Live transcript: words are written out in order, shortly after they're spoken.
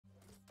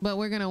But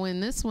we're gonna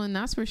win this one,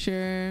 that's for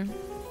sure.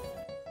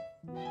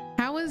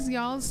 How was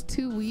y'all's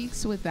 2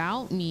 weeks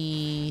without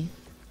me?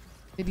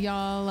 Did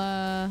y'all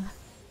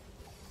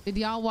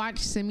watch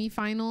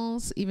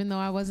semifinals even though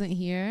I wasn't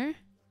here?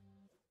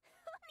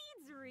 Who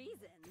needs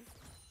reasons?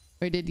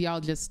 Or did y'all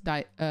just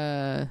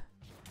pass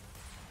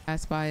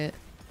by it?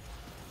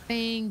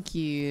 Thank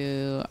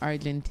you,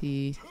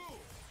 Argenti.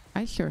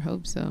 I sure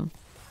hope so.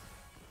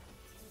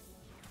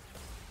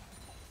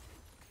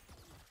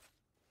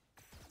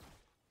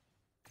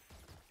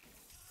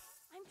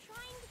 I'm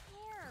trying to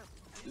care.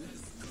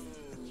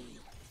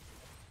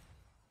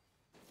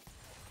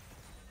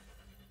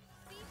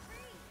 Be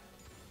free.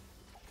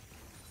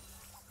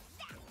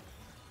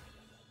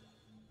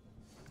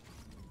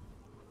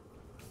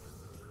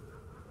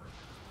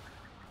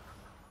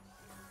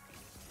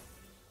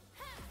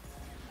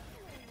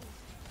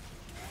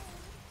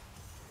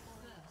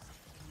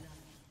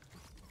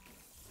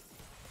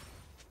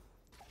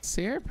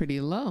 Sarah pretty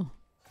low.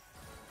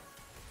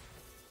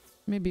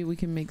 Maybe we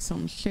can make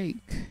some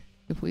shake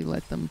if we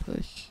let them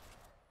push.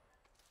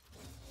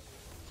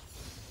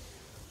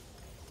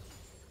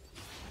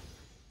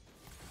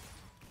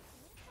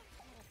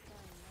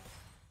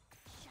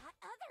 Shot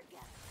other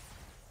guns.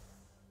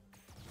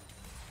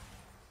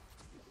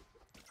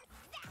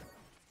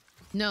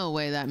 No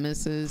way that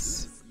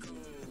misses.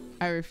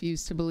 I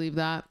refuse to believe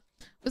that.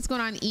 What's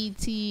going on,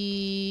 ET?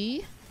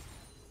 Smile.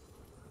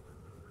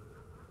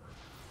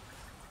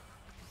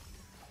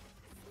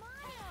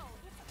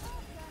 It's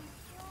all done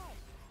good.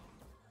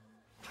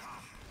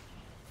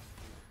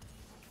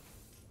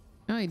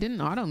 No, he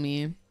didn't auto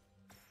me.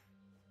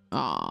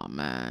 Oh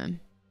man.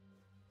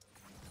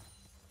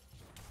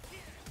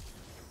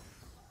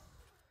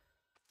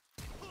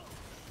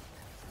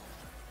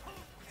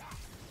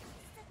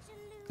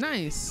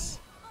 Nice.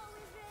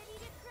 Always ready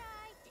to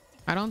cry.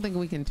 I don't think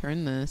we can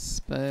turn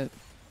this, but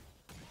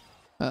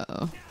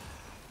uh-oh.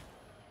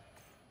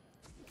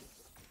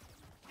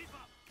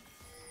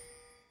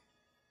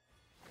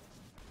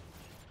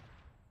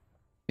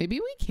 Maybe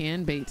we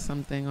can bait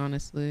something,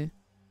 honestly.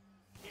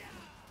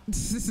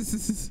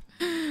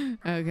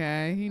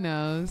 Okay, he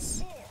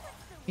knows.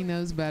 He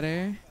knows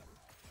better.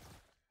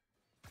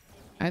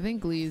 I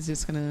think Lee's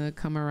just gonna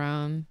come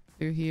around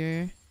through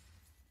here.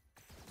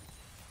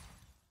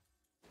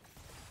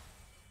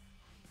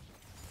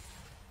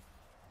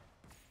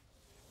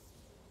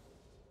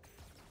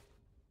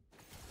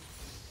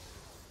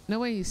 No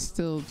way he's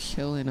still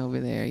chilling over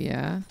there,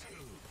 yeah?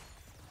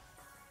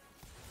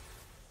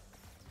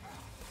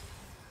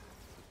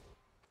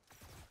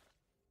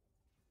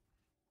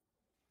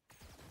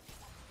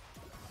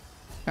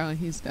 Oh,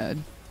 he's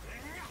dead.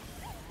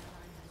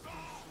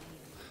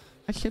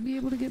 I should be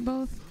able to get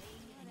both.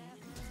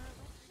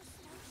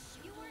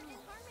 You weren't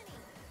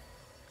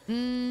in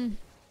harmony.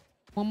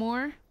 One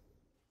more?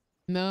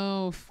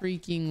 No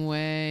freaking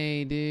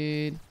way,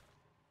 dude.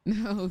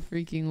 No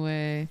freaking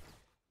way.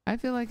 I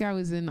feel like I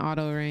was in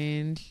auto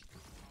range.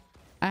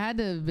 I had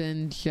to have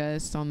been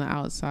just on the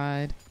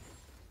outside.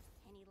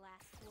 Any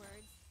last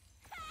words?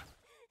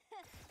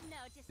 No,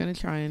 just Gonna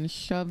try and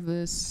shove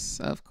this,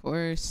 of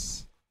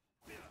course.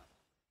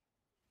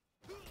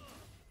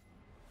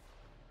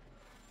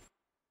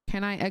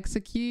 Can I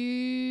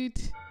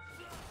execute?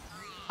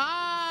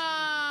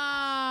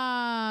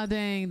 Ah,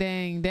 dang,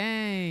 dang,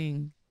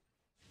 dang.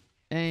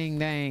 Dang,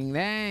 dang,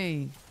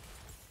 dang.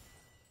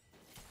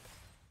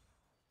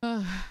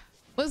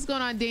 What's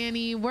going on,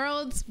 Danny?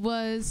 Worlds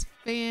was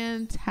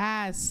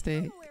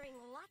fantastic. wearing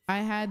lots I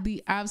had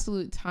the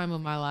absolute time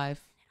of my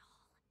life.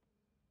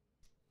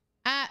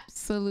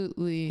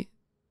 Absolutely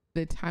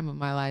the time of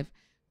my life.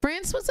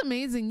 France was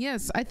amazing.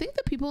 Yes, I think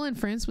the people in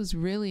France was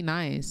really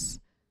nice.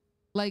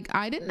 Like,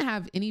 I didn't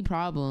have any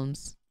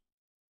problems.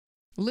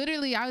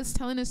 Literally, I was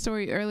telling a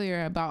story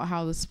earlier about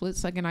how the split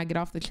second I get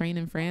off the train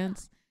in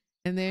France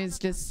and there's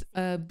just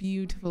a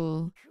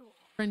beautiful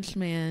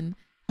Frenchman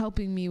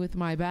helping me with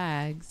my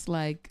bags.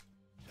 Like,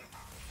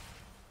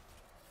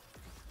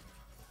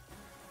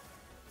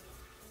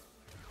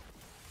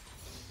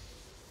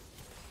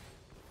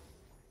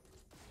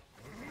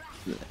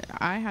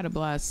 I had a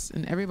blast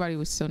and everybody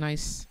was so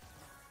nice.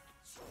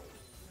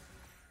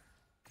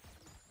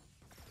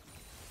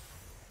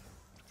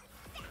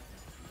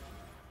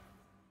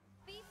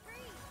 be free.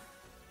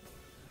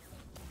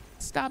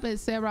 Stop it,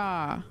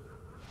 Sarah.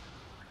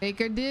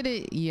 Baker did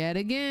it yet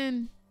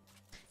again.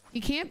 He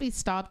can't be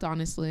stopped,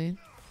 honestly.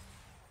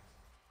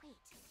 Wait,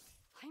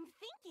 I'm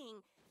thinking.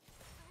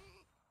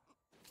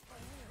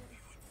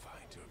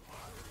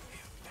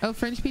 Oh,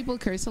 French people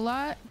curse a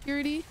lot,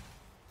 Purity?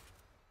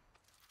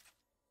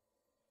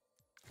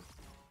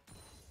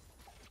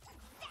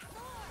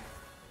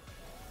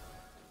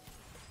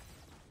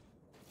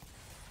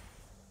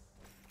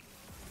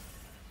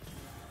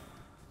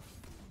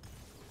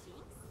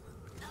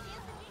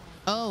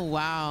 Oh,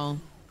 wow.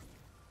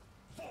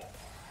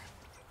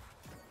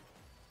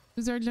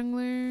 Who's our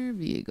jungler?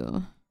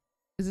 Viego.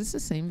 Is this the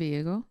same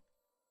Viego?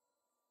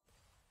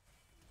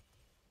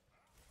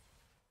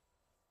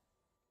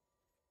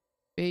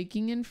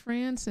 baking in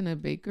France in a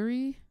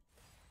bakery?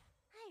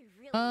 I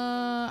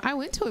really I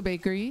went to a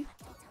bakery.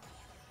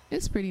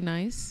 It's pretty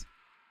nice.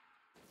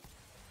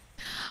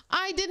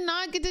 I did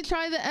not get to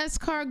try the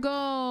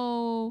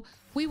escargot.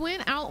 We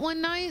went out one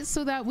night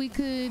so that we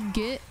could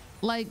get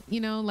like, you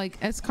know, like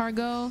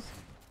escargot.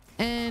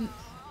 And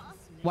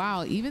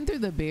wow, even through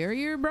the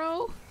barrier,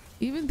 bro.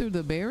 Even through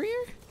the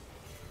barrier?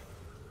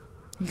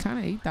 You kind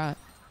of ate that.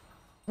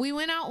 We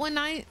went out one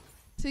night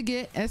to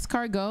get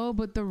escargot,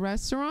 but the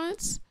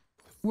restaurants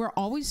were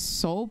always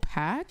so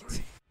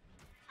packed.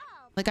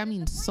 Like, I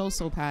mean, so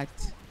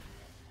packed.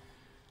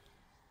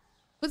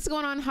 What's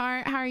going on,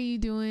 Heart? How are you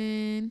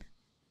doing?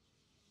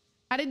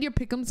 How did your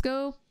pick'ems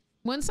go?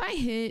 Once I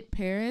hit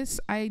Paris,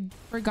 I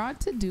forgot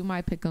to do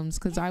my pick'ems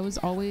because I was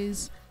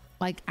always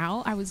like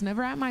out. I was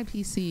never at my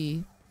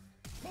PC.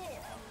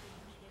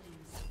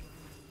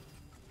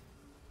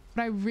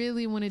 But I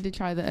really wanted to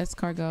try the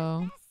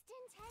escargot.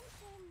 best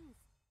intentions.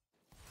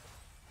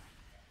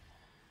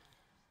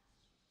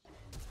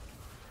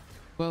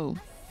 Whoa.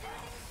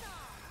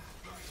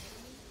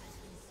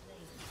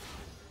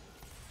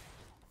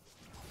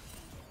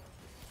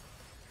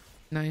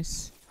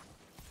 Nice.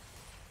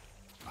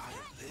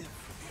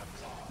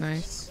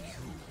 Nice.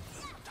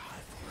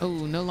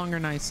 Oh, no longer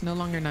nice. No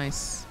longer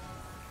nice.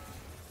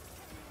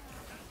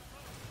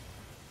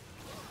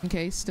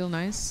 Okay, still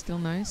nice. Still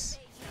nice.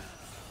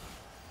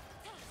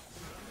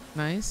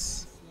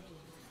 Nice.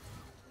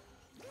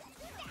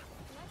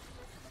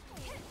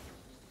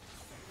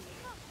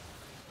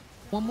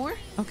 One more?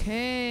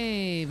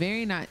 Okay,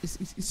 very nice.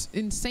 It's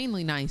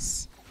insanely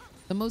nice.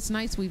 The most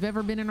nice we've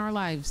ever been in our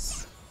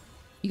lives.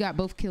 You got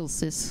both kills,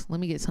 sis. Let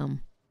me get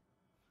some.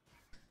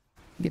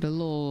 Get a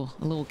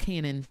little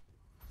cannon.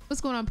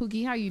 What's going on,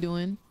 Pookie? How you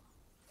doing?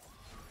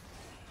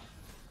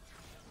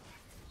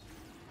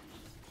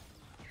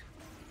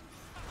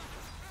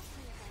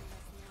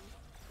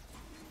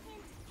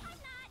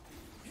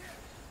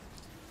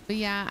 But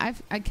yeah,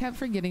 I kept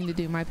forgetting to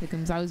do my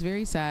pick'ems. I was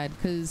very sad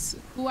because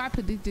who I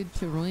predicted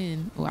to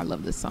win. Oh, I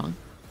love this song.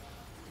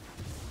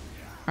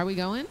 Are we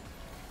going?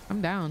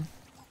 I'm down.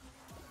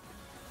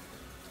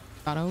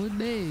 Thought I would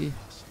be.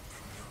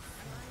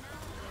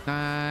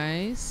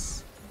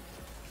 Nice.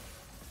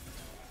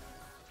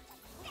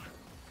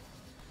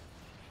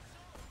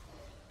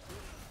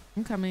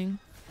 I'm coming.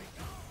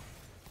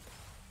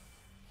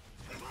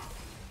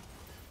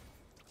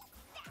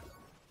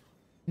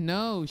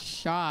 No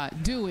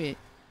shot. Do it.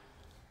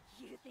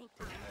 You think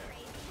I'm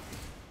crazy?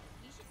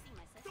 You should see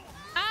my sister.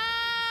 Ah!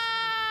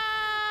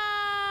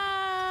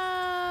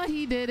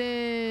 He did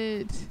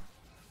it.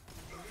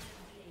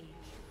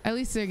 At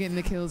least they're getting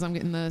the kills. I'm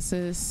getting the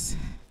assists.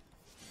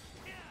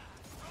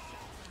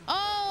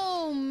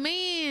 Oh,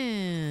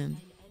 man.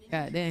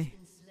 God dang.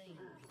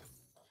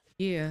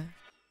 Yeah.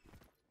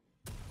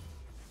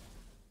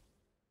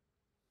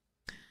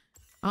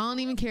 I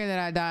don't even care that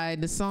I died.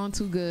 The song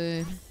too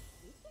good.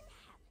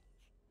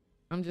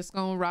 I'm just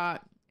gonna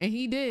rock. And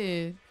he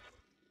did.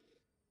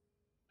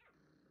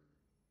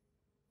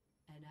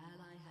 An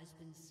ally has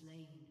been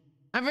slain.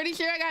 I'm pretty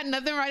sure I got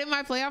nothing right in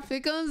my playoff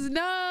pick'ems.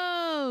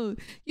 No.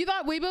 You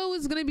thought Weibo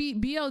was gonna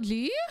beat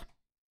BLG?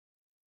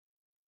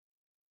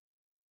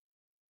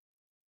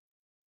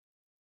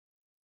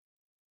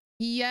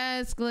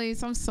 Yes,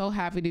 Glaze. I'm so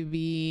happy to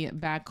be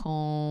back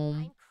home.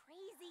 I'm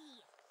crazy.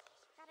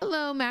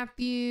 Hello,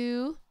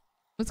 Matthew.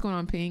 What's going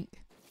on, Pink?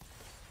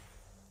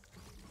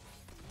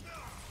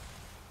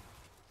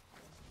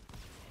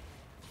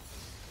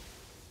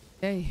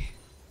 Hey.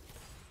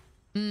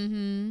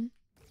 Mm-hmm.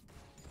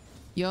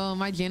 Yo,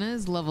 my Jenna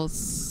is level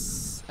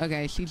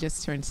okay, she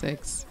just turned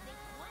 6.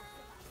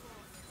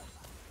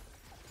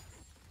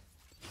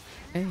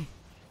 Hey.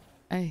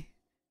 Hey.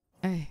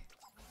 Hey.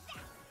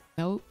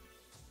 Nope.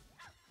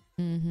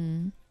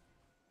 Mm-hmm.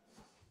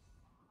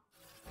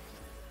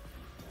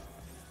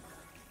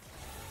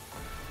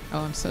 Oh,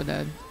 I'm so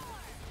dead.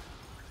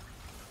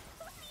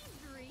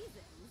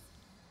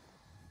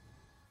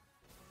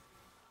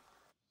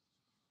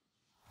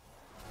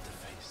 The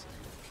face of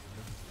your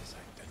kingdom is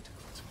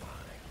identical to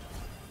mine.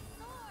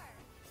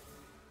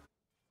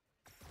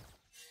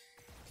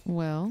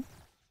 Well.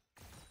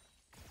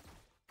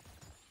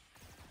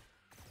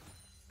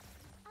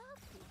 I'll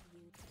beat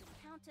you to the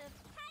count of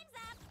time's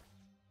up.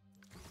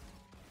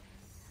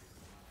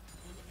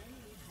 An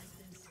enemy has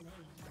been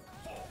slain.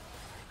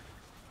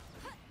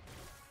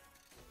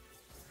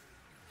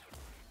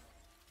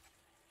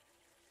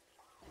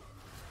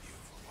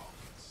 You've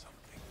awoken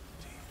something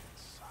deep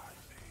inside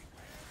me.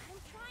 I'm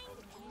trying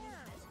to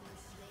care.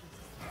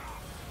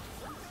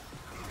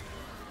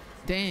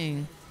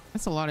 Dang.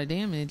 That's a lot of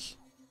damage.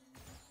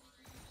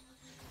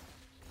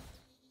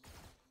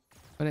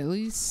 But at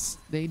least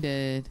they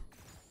did.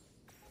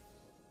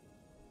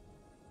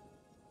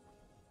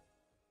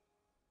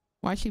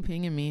 Why is she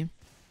pinging me?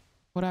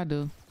 What'd I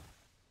do?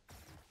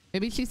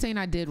 Maybe she's saying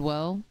I did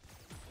well.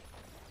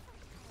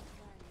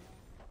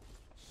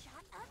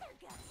 Shot other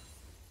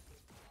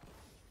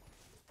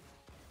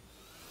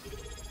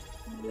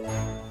guns.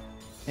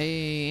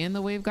 Hey, and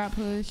the wave got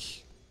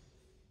pushed.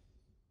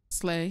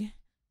 Slay.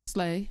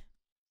 Slay.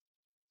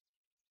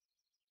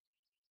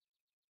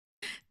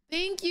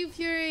 Thank you,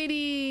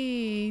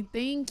 Purity.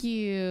 Thank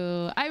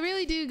you. I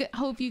really do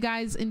hope you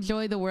guys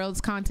enjoy the world's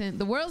content.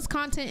 The world's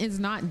content is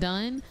not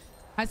done.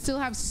 I still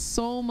have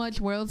so much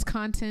world's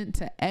content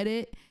to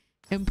edit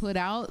and put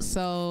out.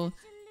 So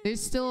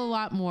there's still a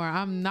lot more.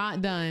 I'm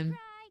not done.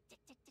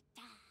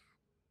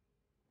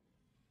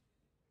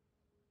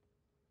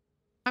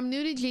 I'm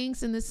new to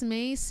Jinx, and this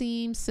may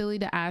seem silly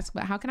to ask,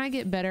 but how can I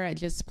get better at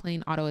just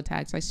plain auto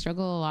attacks? I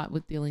struggle a lot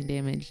with dealing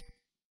damage.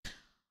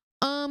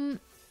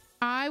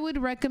 I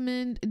would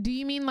recommend, do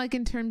you mean like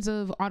in terms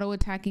of auto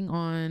attacking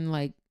on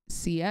like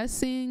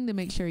CSing to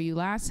make sure you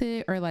last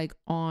hit, or like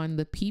on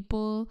the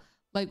people?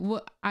 Like,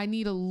 what, I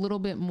need a little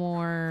bit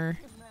more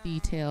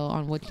detail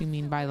on what you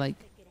mean by like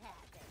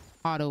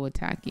auto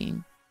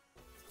attacking.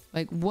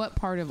 Like, what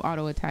part of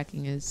auto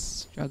attacking is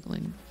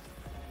struggling?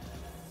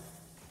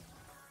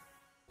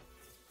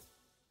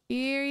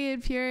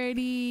 Period,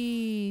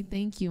 Purity.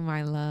 Thank you,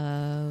 my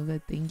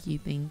love. Thank you,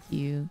 thank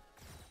you.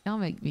 Y'all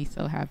make me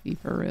so happy,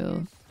 for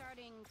real.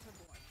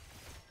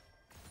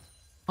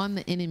 On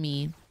the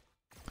enemy.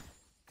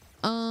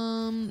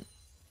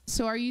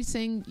 So are you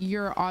saying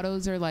your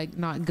autos are like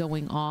not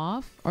going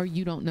off, or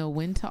you don't know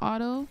when to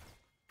auto?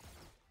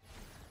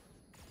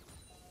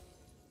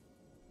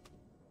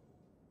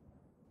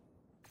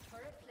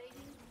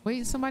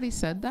 Wait, somebody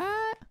said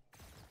that?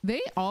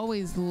 They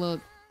always look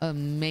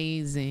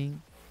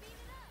amazing.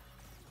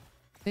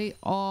 They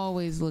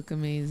always look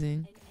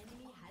amazing.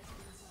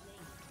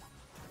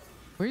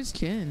 Where's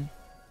Chin?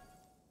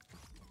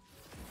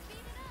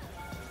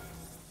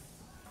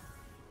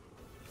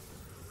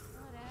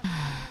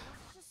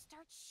 Just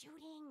start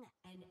shooting.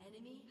 An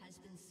enemy has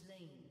been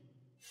slain.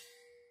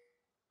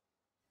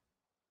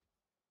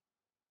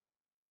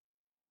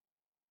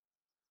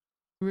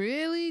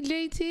 Really,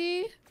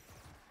 JT?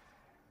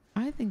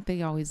 I think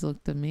they always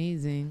looked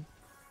amazing.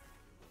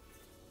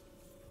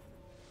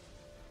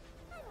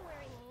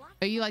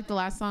 Oh, you like the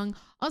last song?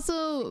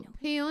 Also,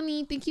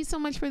 Peony, thank you so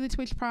much for the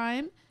Twitch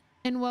Prime.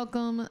 And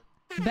welcome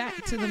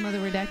back to the Mother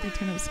Redacted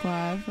Turnip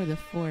Squad for the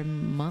 4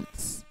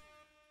 months.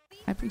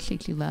 I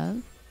appreciate you,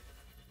 love.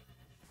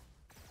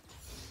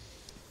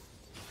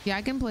 Yeah,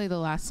 I can play the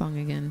last song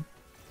again.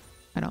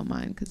 I don't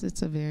mind, because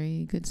it's a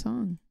very good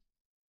song.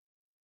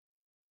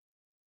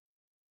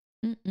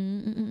 I'm about to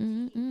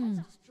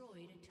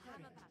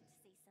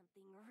say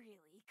something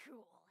really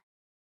cool.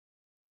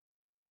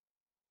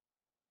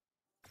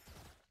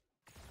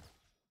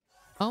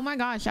 Oh my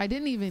gosh, I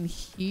didn't even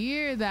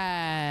hear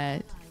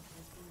that.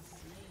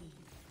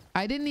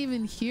 I didn't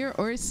even hear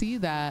or see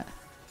that.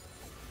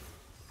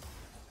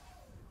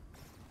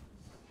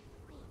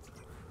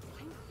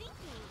 I'm thinking.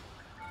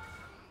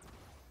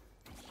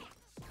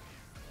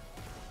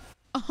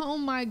 Oh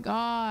my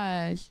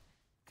gosh.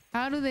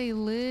 How do they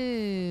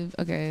live?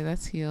 Okay,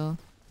 let's heal.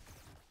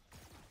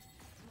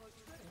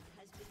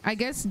 I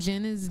guess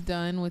Jin is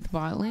done with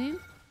bot lane.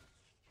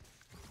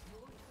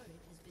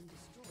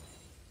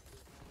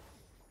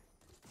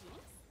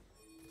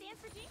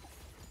 Stands for Jinx.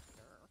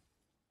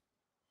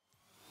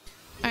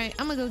 All right,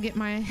 I'm gonna go get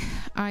my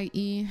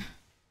IE.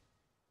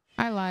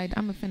 I lied.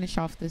 I'm gonna finish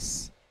off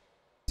this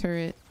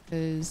turret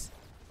because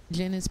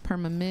Jin is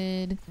perma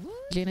mid.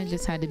 Jaina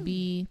just had to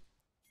be.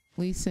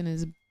 Lee Sin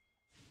is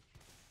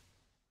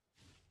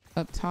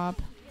up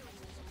top.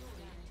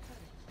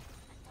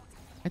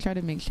 I try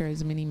to make sure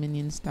as many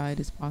minions died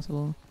as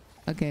possible.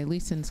 Okay, Lee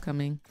Sin's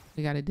coming.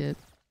 We gotta dip.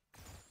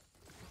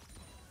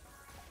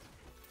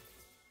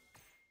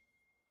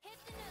 Hit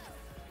the nose.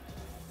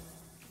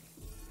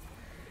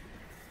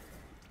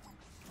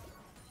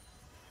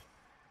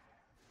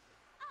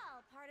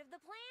 All part of the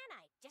plan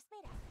I just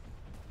made up.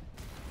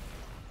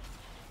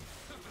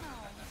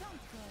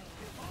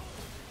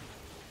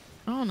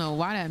 I don't know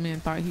why that man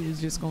thought he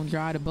was just gonna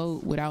drive the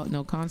boat without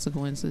no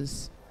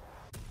consequences.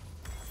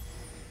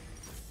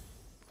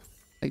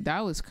 Like,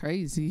 that was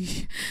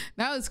crazy.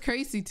 That was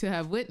crazy to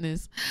have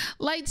witnessed.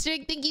 Light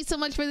Streak, thank you so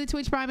much for the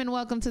Twitch Prime, and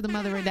welcome to the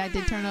Mother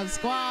Redacted Turn Up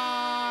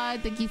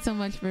Squad. Thank you so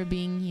much for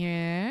being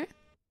here.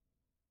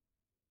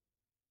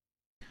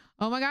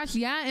 Oh my gosh,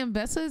 yeah, and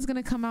Bessa is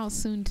gonna come out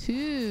soon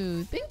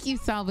too. Thank you,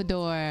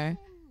 Salvador.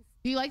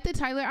 Do you like the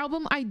Tyler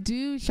album? I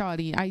do,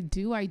 Shawty. I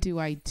do.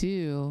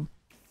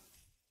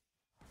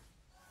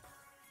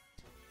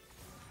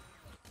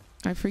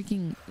 I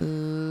freaking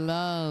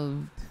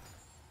loved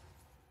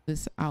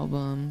this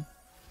album.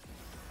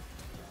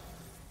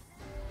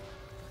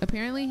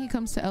 Apparently he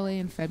comes to LA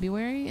in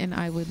February, and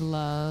I would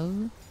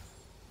love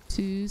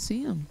to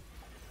see him.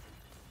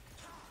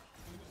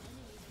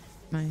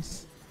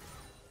 Nice.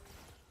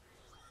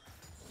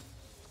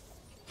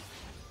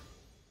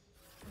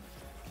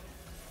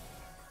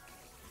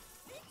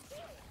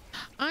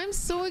 I'm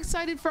so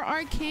excited for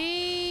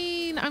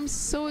Arcane. I'm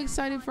so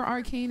excited for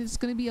Arcane. It's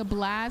gonna be a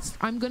blast.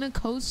 I'm gonna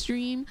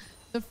co-stream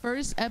the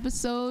first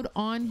episode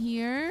on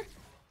here.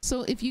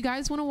 So if you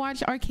guys want to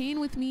watch Arcane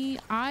with me,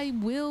 I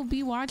will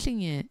be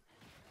watching it.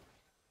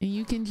 And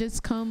you can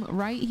just come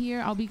right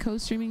here. I'll be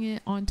co-streaming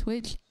it on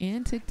Twitch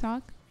and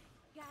TikTok.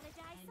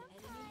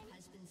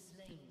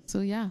 So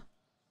yeah.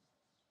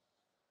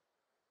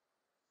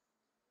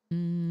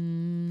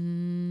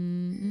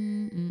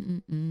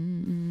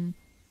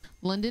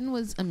 London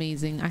was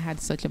amazing. I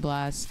had such a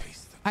blast.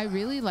 I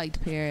really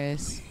liked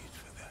Paris.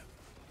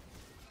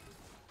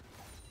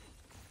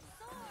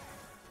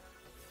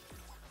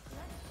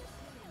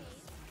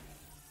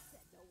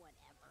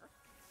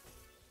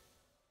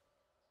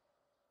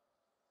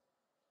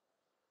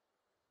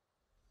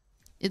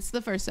 It's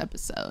the first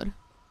episode.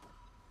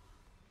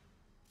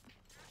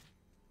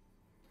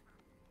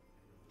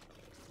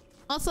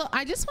 Also,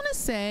 I just want to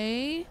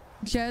say,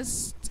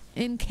 just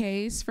in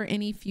case for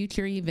any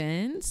future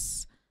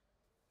events,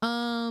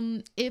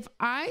 if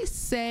I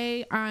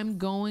say I'm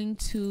going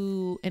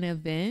to an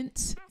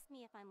event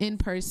in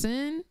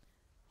person,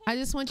 I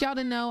just want y'all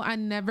to know I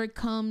never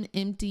come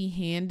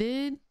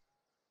empty-handed.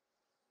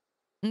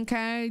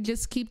 Okay,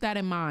 just keep that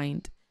in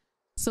mind.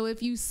 So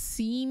if you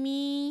see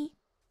me,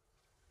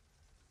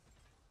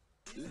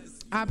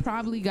 I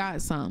probably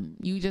got some.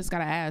 You just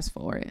gotta ask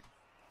for it,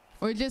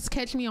 or just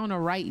catch me on a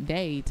right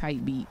day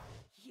type beat.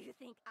 You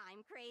think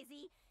I'm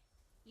crazy?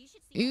 You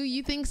should see. Ooh,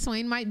 you think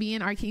Swain might be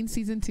in Arcane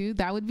season 2?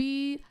 That would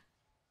be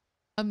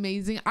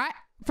amazing.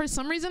 For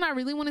some reason, I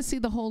really want to see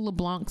the whole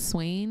LeBlanc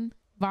Swain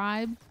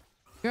vibe.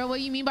 Girl,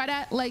 what you mean by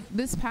that? Like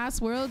this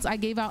past Worlds, I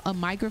gave out a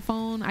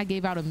microphone, I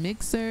gave out a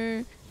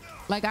mixer.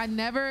 Like I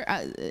never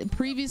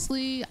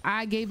previously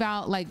I gave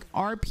out like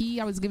RP.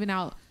 I was giving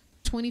out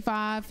 $25,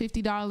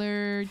 $50,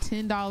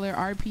 $10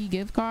 RP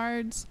gift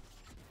cards.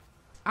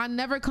 I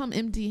never come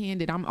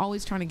empty-handed. I'm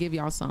always trying to give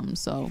y'all something.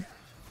 So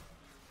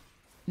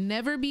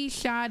never be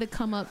shy to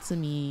come up to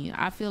me.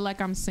 I feel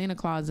like I'm Santa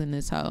Claus in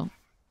this hoe.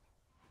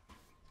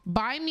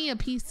 Buy me a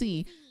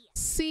PC.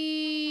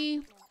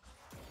 See,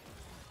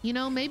 you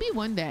know, maybe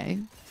one day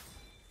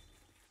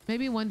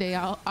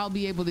I'll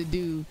be able to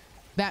do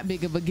that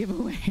big of a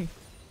giveaway.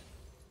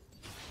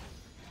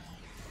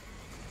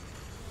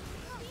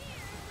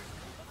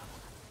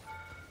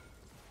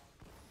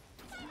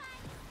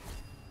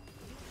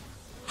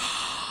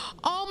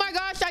 Oh my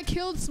gosh, I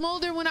killed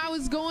Smolder when I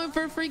was going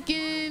for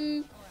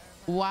freaking...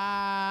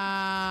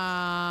 Wow.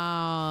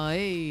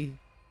 Hey,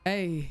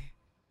 hey,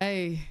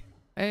 hey,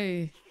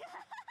 hey.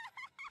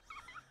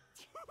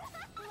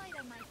 Light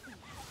on my feet.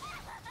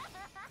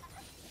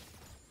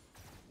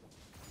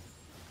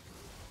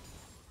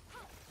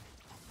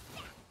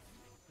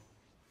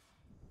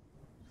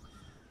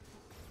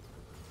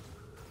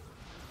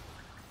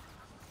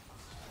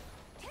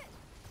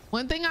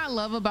 One thing I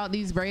love about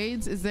these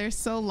braids is they're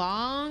so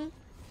long.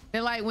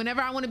 They're like, whenever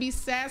I want to be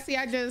sassy,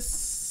 I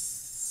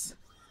just...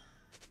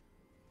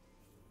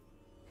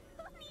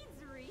 Who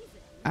needs reason?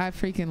 I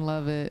freaking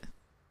love it.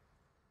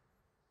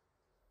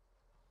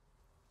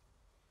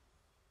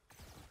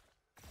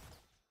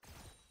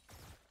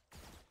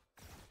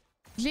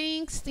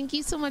 Jinx, thank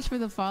you so much for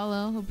the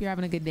follow. Hope you're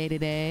having a good day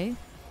today.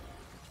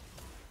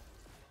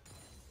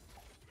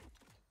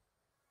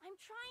 I'm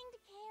trying to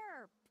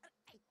care. But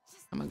I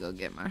just I'm gonna go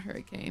get my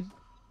hurricane.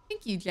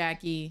 Thank you,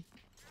 Jackie.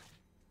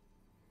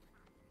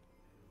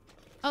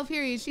 Oh,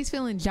 period. She's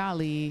feeling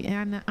jolly.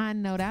 And I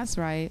know that's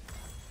right.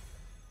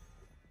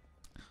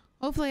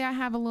 Hopefully I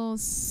have a little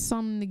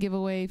something to give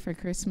away for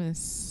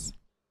Christmas.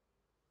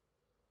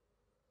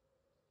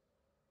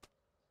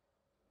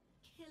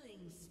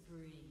 Killing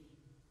spree.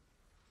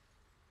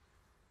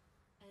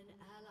 An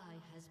ally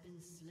has been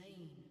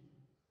slain.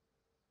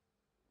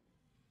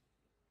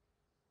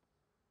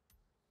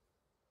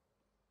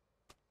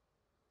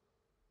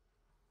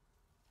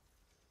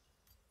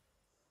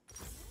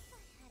 if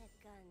I had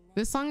a gun.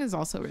 This song is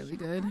also really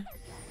good.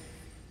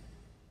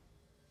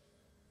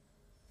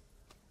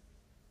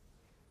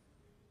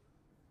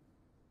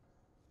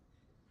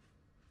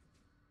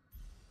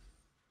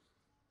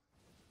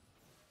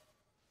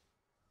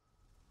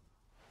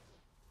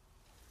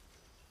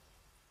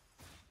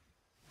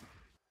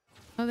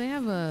 Oh, they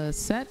have a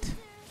set.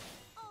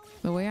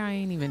 The way I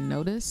ain't even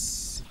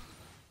notice.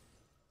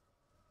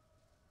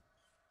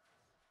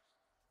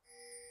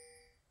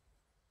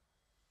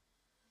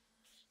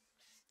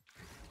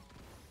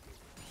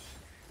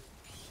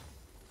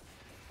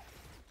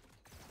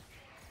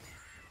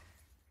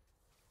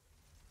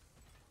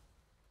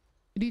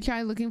 Did you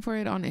try looking for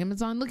it on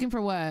Amazon? Looking for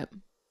what?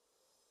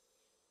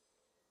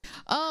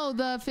 Oh,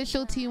 the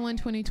official T1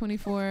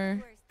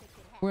 2024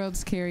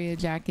 World's Carrier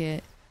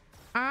jacket.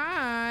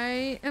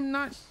 I am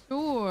not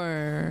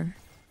sure.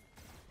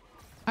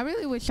 I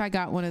really wish I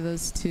got one of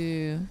those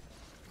too.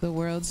 The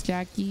World's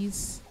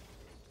Jackies.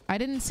 I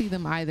didn't see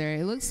them either.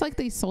 It looks like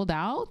they sold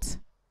out.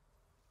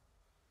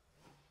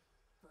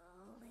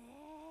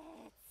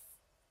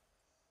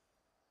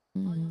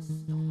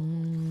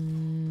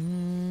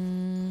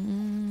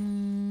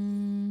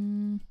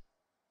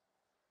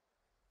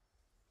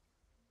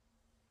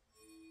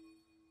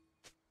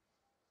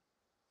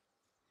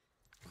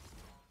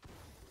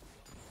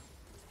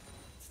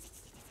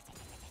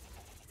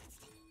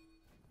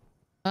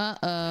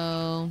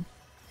 Uh-oh.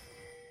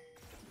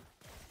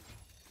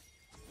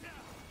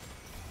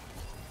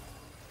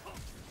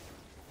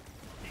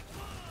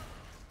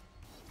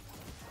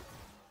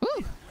 Ooh.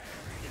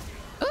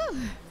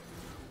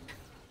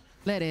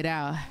 Let it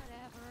out. Whatever.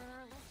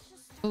 Let's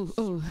just start Oh,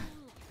 oh. shooting.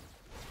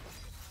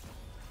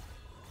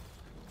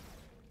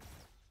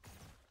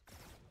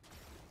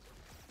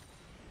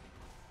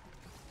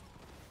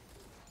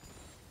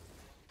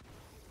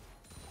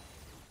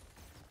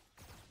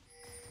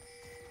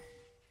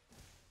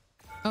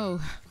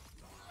 Oh,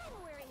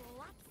 I'm wearing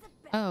lots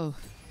of bells. oh.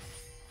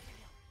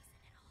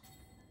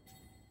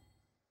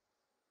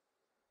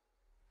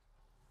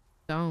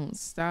 Don't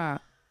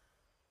stop.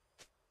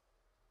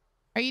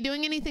 Are you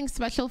doing anything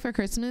special for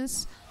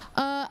Christmas?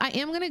 I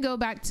am gonna go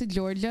back to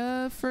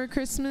Georgia for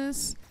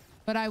Christmas,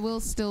 but I will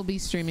still be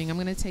streaming. I'm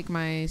gonna take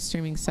my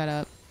streaming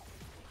setup.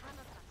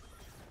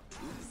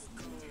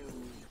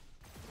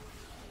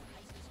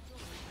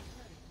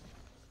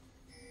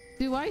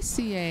 Do I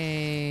see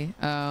a...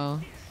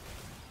 Oh.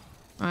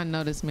 I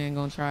know this man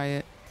gonna try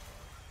it.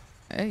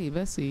 Hey,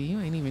 Bessie, you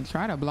ain't even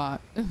try to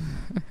block.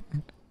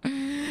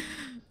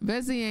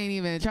 Bessie ain't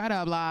even try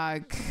to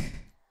block.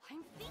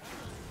 I'm thinking.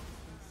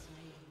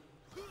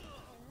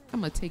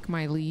 I'm gonna take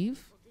my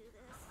leave. We'll do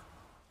this.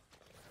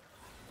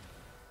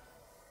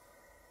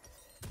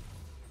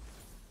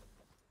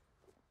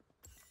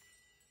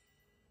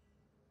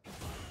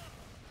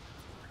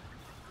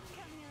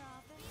 Come here,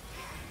 often.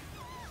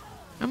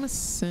 I'm gonna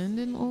send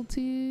an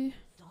ulti.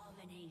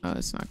 Oh,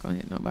 it's not gonna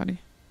hit nobody.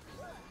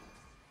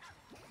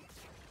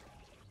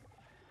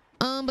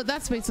 But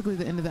that's basically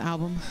the end of the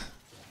album.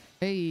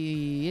 Hey,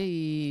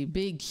 hey,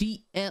 big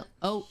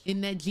GLO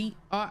in that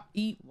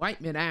GRE,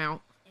 wipe me down.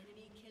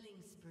 Enemy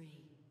killing spree.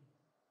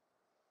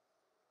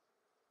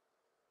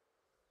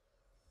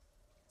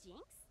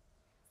 Jinx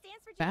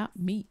stands for About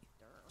me,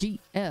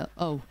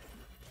 GLO,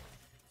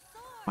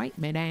 wipe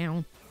me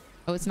down.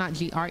 Oh, it's not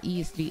GRE,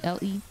 it's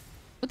GLE.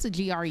 What's a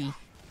GRE? Hit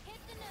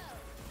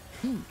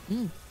the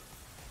nose.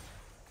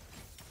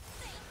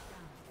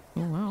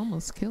 Oh, I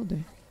almost killed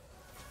her.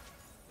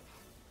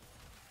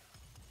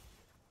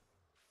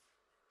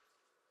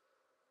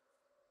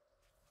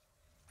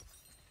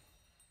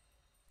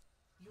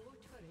 Your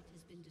turret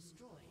has been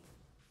destroyed.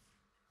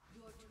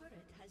 Your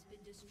turret has been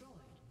destroyed.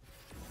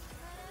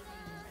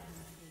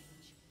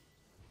 Rampage.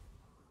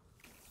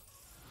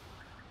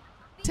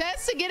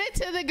 Test to get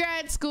into the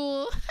grad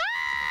school.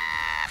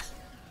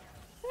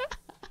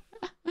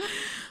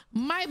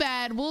 My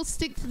bad. We'll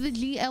stick to the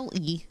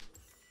GLE.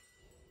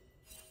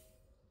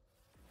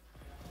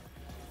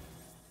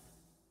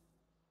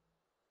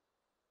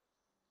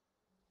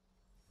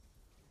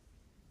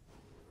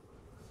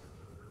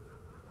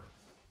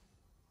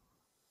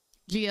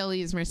 GLE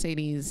is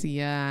Mercedes.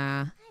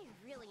 Yeah. I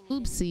really need a new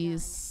gun.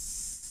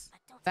 Oopsies. But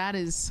don't That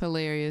is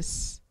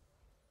hilarious.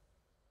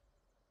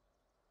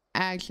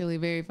 Actually,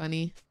 very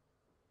funny.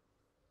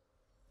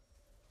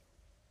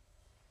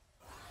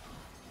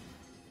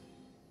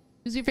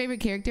 Who's your favorite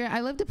character?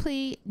 I love to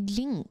play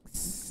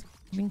Jinx.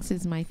 Jinx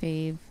is my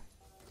fave.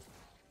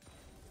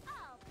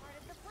 all part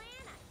of the plan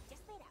I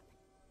just laid out.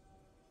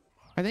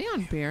 Are they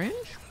on Baron?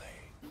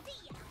 See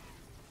ya.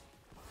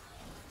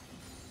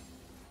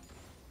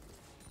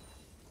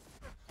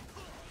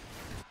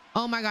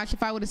 Oh my gosh,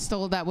 if I would have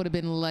stole that would have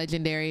been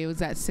legendary. It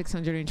was at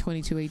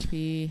 622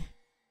 HP.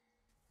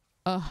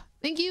 Oh,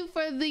 thank you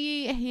for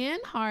the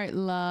hand heart,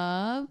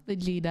 love,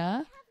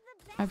 Vegeta.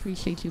 I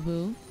appreciate you,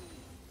 boo.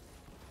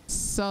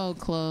 So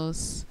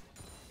close.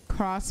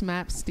 Cross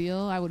map steal.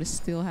 I would have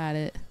still had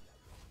it.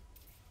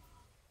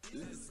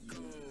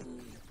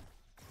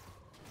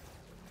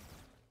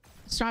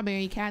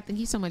 Strawberry Cat, thank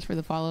you so much for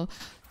the follow.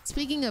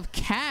 Speaking of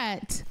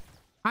cat,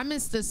 I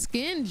missed the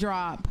skin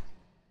drop.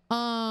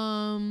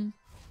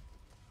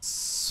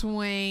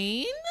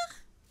 Swain?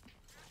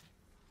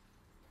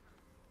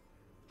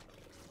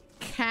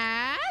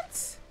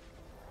 Cat?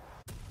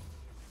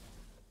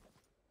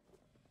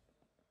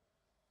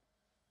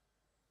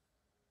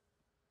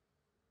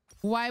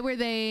 Why were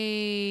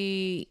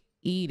they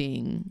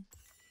eating?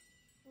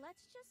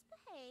 Let's just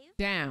behave.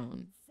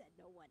 Down. Said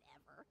no one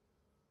ever.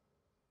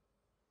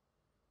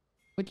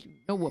 What you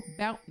know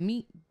about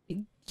me?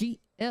 Big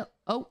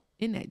GLO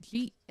in that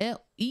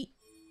GLE.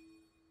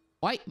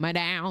 Wipe me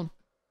down.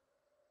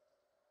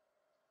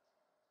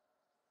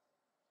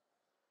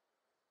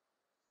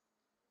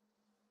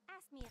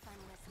 Ask me if I'm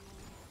listening.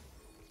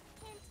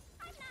 Hint,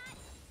 I'm not.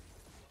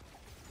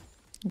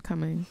 I'm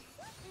coming.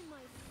 In my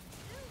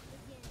suit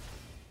again.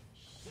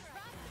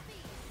 Drop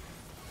speed.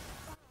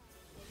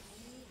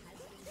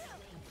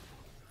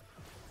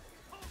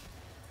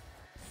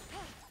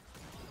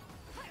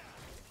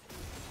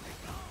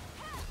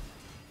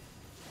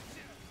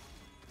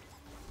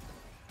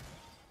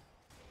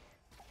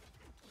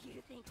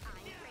 You think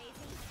I'm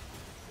crazy?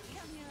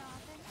 Come here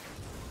often.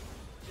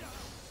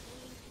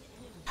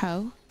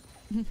 Ho.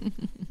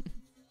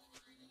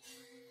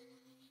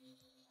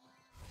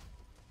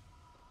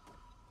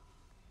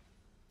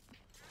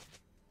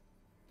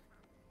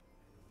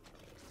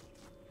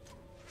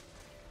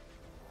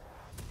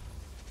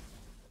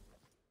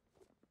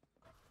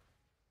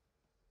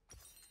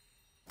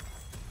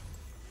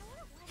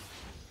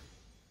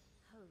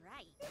 All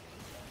right.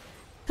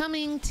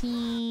 Coming,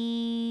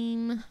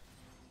 team.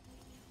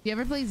 You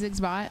ever play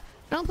Ziggs bot?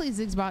 I don't play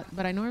Ziggs bot,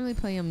 but I normally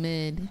play a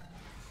mid.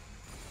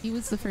 He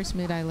was the first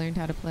mid I learned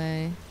how to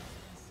play.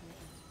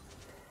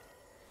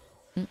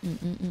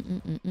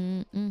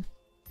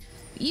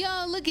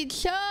 Yo, look at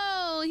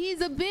Cho.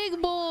 He's a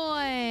big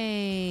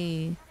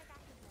boy.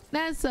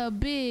 That's a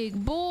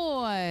big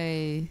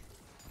boy.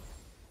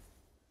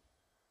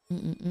 I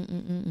don't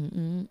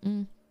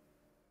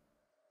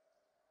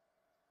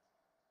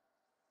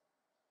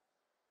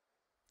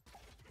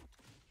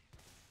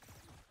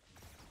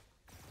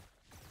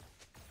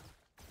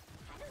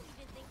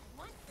even think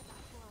once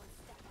about blowing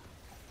stuff up.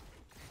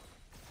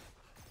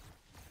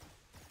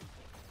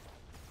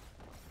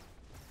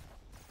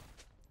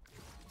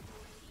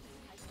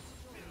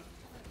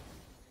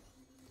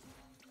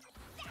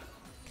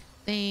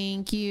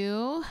 Thank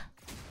you.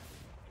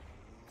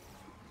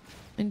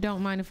 And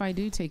don't mind if I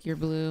do take your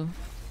blue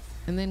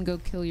and then go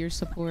kill your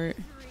support.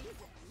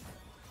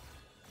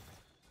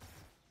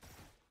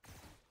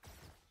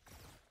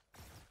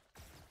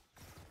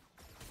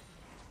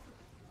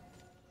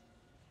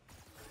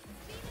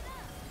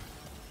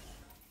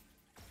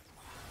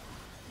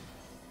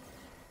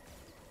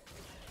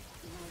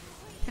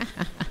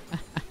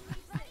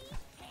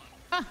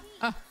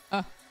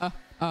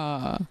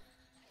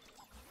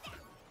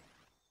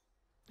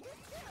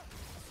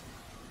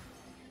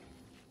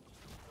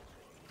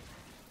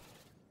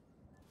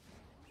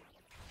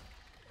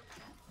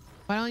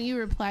 Why don't you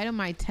reply to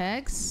my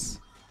texts?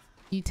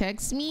 You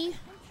text me? I'm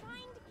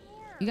trying to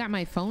care. You got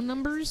my phone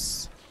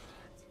numbers?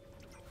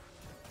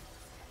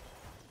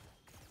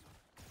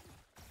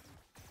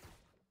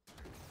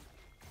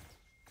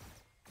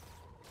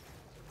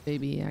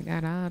 Baby, I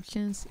got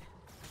options.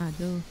 I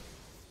do.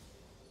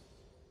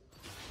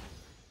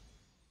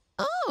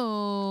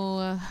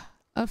 Oh,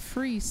 a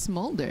free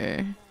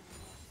smolder.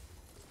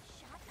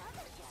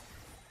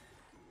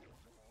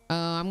 Oh,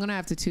 I'm gonna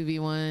have to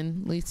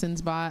 2v1 Lee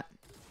Sin's bot.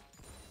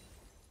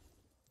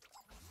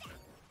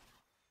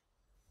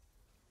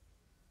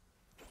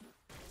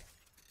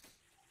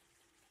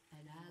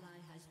 An ally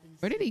has been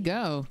Where did he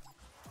go?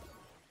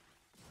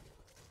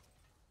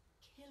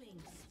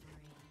 killing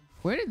spree.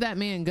 Where did that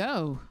man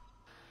go?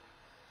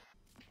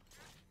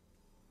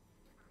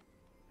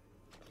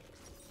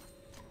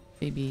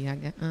 Baby, I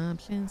got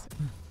options.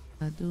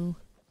 I do.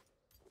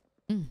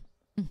 Such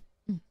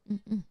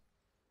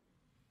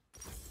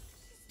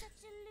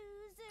a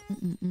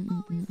loser.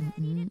 Always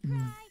ready to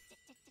cry.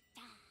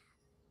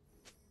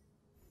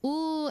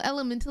 Ooh,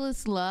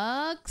 Elementalist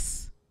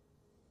Lux.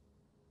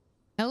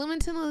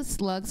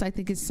 Elementalist Lux, I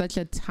think, is such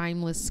a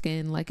timeless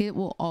skin. Like, it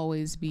will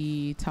always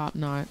be top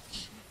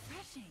notch.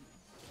 Refreshing.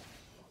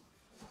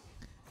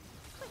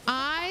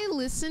 I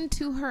listened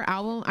to her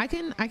album. I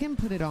can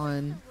put it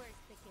on. Worst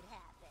that could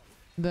happen.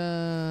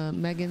 The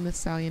Megan Thee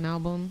Stallion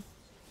album.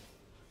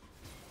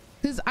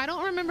 Because I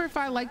don't remember if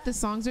I liked the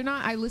songs or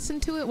not. I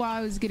listened to it while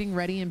I was getting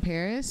ready in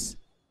Paris.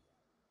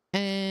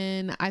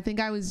 And I think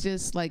I was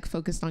just like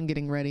focused on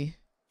getting ready.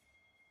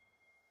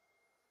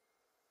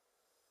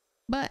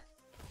 But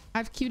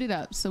I've queued it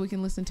up so we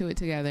can listen to it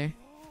together.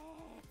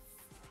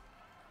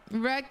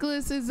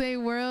 Reckless is a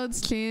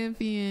world's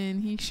champion.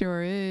 He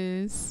sure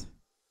is.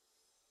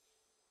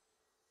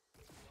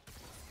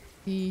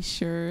 He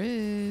sure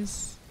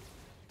is.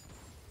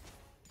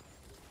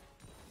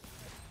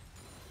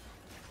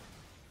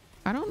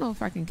 I don't know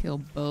if I can kill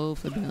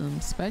both of them,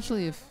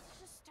 especially if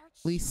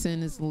Lee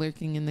Sin is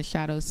lurking in the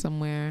shadows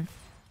somewhere.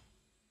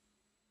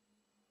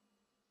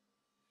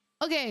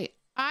 Okay,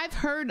 I've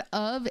heard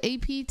of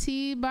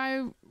APT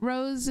by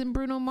Rose and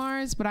Bruno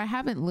Mars, but I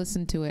haven't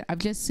listened to it. I've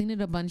just seen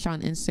it a bunch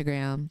on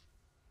Instagram.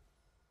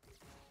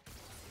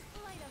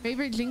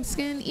 Favorite Jinx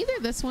skin? Either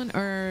this one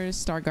or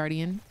Star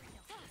Guardian.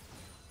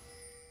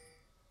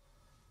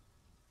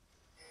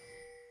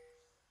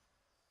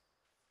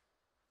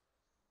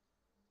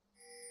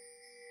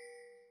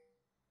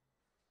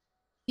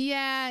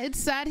 Yeah, it's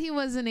sad he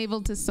wasn't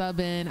able to sub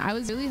in. I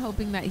was really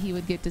hoping that he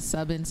would get to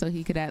sub in so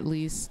he could at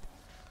least,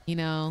 you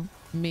know,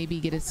 maybe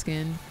get a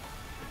skin.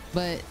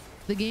 But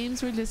the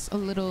games were just a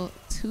little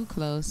too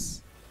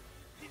close.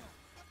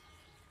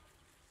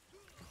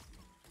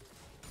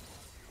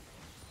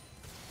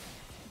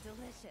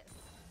 Delicious.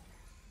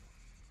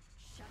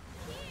 Shut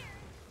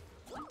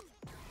here.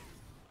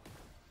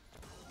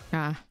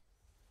 Ah.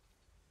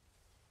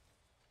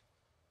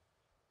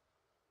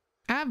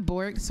 I have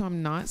Bork, so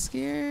I'm not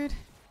scared.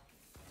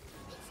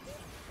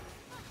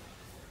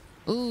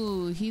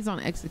 Ooh, he's on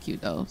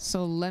execute though.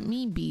 So let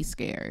me be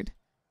scared.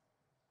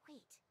 Wait.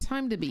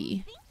 Time to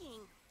be.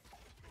 Thinking.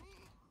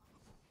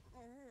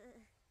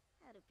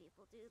 How do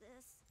people do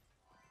this?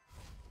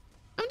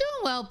 I'm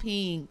doing well,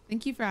 Pink.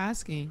 Thank you for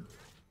asking.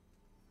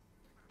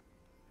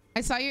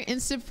 I saw your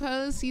Insta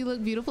post. You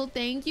look beautiful.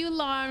 Thank you,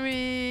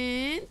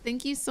 Lauren.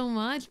 Thank you so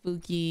much,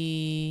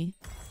 Buki.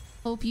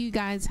 Hope you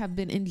guys have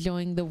been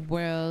enjoying the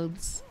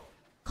world's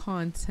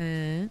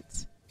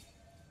content.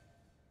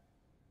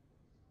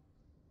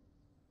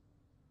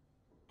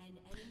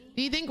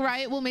 Do you think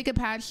Riot will make a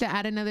patch to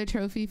add another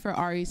trophy for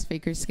Ari's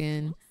Faker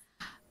skin?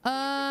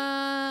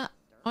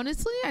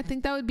 Honestly, I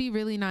think that would be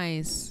really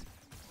nice.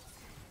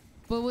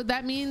 But would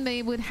that mean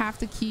they would have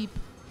to keep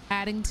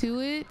adding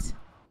to it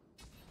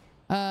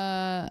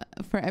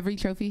for every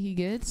trophy he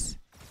gets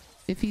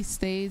if he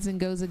stays and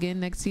goes again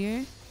next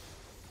year?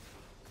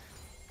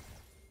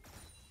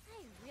 I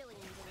really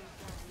am getting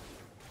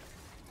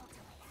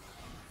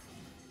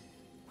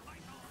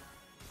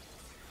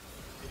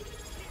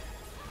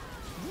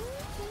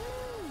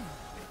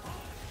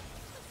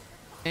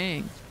done.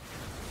 Dang.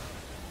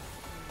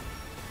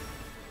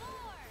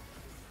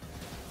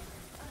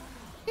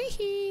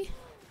 Hee.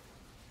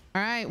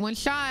 All right, one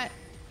shot.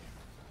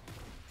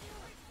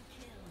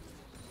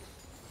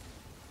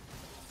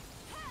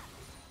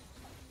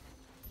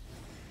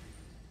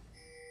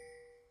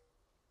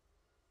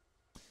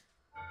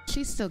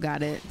 She still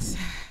got it.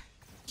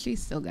 She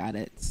still got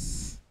it.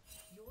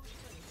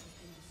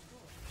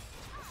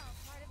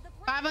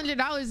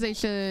 $500 they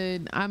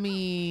should. I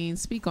mean,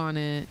 speak on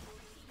it.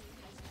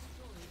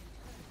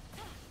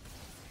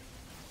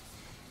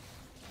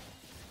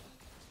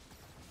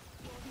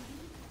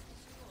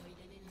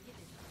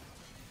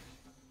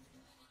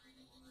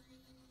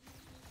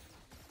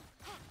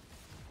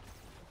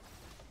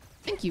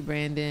 Thank you,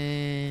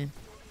 Brandon.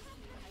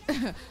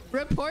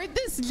 Report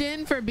this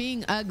Jin for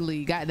being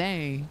ugly. God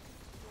dang.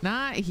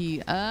 Not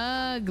he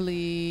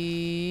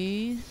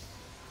ugly.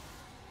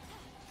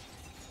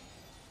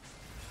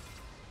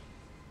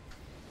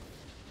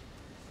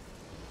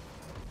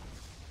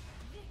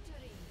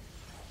 Victory.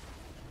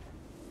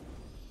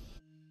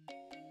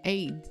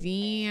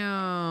 8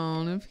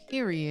 down.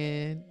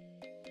 Period.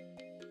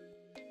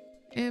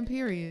 And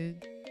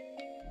period.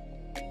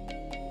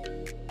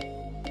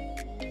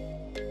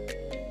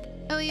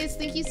 Elias,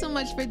 thank you so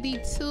much for the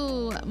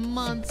 2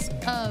 months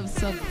of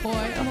support.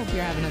 I hope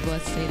you're having a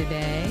blessed day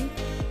today.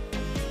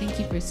 Thank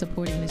you for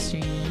supporting the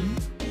stream.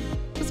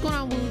 What's going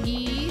on,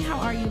 Woogie? How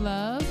are you,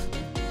 love?